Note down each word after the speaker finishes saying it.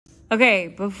Okay,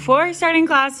 before starting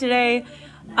class today,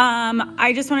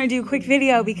 I just want to do a quick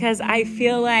video because I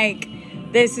feel like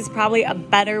this is probably a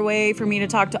better way for me to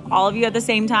talk to all of you at the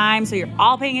same time, so you're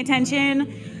all paying attention.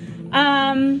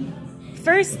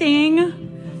 First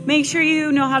thing, make sure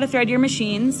you know how to thread your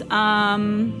machines.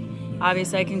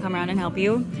 Obviously, I can come around and help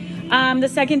you. The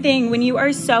second thing, when you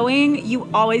are sewing, you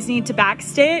always need to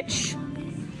backstitch.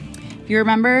 If you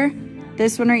remember,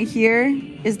 this one right here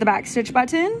is the backstitch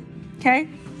button, okay?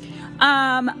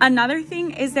 Another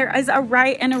thing is there is a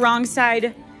right and a wrong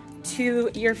side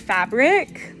to your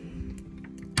fabric.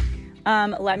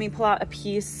 Let me pull out a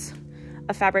piece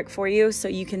of fabric for you so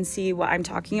you can see what I'm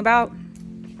talking about.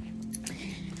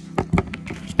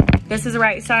 This is the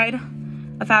right side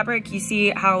of fabric. You see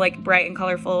how like bright and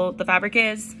colorful the fabric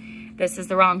is? This is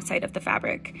the wrong side of the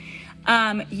fabric.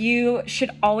 You should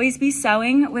always be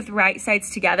sewing with right sides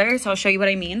together. So I'll show you what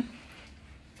I mean.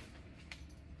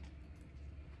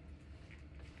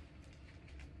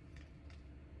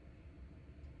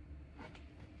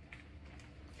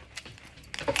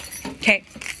 Okay,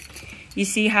 you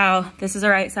see how this is the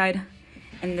right side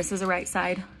and this is the right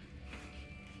side.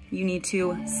 You need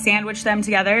to sandwich them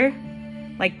together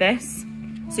like this.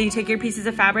 So you take your pieces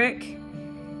of fabric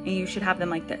and you should have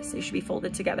them like this. They should be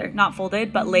folded together. Not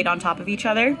folded, but laid on top of each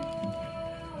other.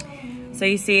 So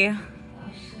you see,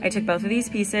 I took both of these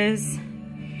pieces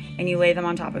and you lay them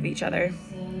on top of each other.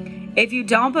 If you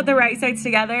don't put the right sides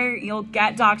together, you'll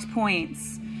get docked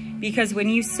points because when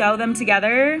you sew them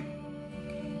together,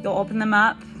 you'll open them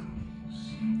up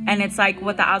and it's like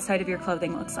what the outside of your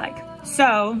clothing looks like.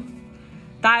 So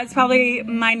that's probably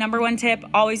my #1 tip.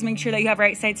 Always make sure that you have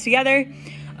right sides together.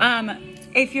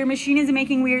 If your machine is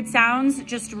making weird sounds,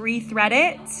 just re-thread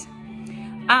it.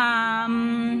 I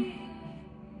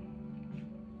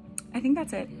think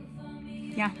that's it.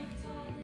 Yeah.